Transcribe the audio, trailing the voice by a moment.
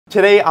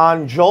Today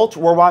on Jolt,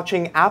 we're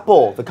watching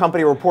Apple. The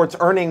company reports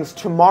earnings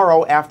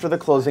tomorrow after the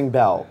closing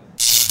bell.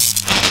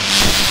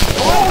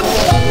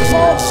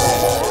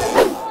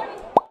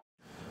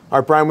 All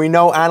right, Brian, we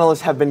know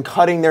analysts have been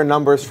cutting their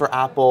numbers for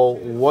Apple.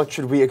 What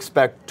should we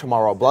expect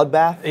tomorrow? A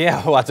bloodbath?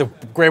 Yeah, well, that's a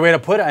great way to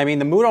put it. I mean,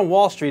 the mood on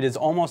Wall Street is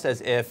almost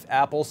as if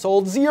Apple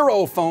sold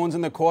 0 phones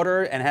in the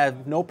quarter and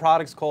had no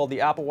products called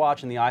the Apple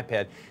Watch and the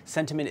iPad.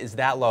 Sentiment is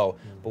that low.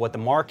 But what the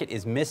market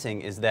is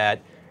missing is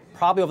that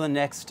probably over the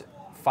next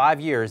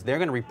 5 years, they're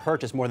going to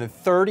repurchase more than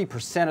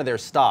 30% of their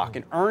stock,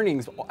 and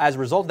earnings as a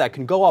result of that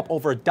can go up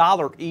over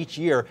 $1 each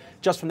year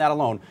just from that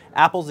alone.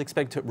 Apple's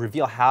expected to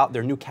reveal how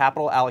their new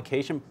capital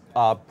allocation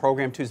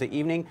program Tuesday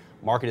evening.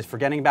 Market is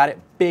forgetting about it.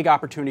 Big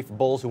opportunity for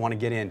bulls who want to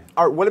get in.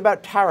 All right, what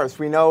about tariffs?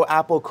 We know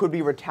Apple could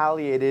be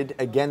retaliated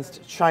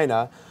against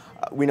China.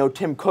 We know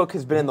Tim Cook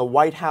has been in the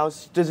White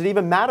House. Does it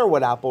even matter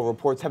what Apple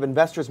reports? Have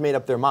investors made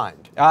up their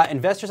mind?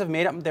 Investors have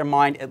made up their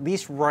mind, at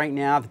least right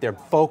now, that they're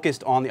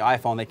focused on the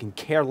iPhone. They can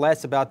care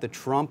less about the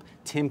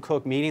Trump-Tim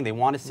Cook meeting. They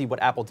want to see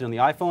what Apple did on the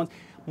iPhones.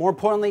 More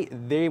importantly,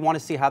 they want to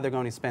see how they're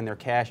going to spend their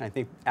cash, and I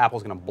think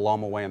Apple's going to blow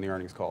them away on the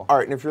earnings call. All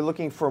right, and if you're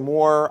looking for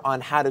more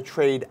on how to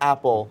trade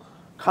Apple,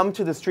 come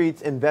to the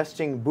Streets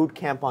Investing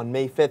Bootcamp on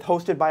May 5th,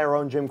 hosted by our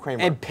own Jim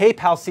Cramer. And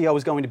PayPal CEO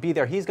is going to be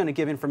there. He's going to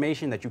give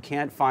information that you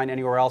can't find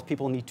anywhere else.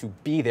 People need to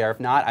be there. If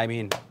not, I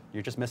mean,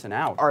 you're just missing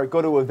out. All right,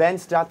 go to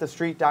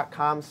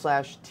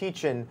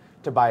events.thestreet.com/teachin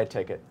to buy a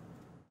ticket.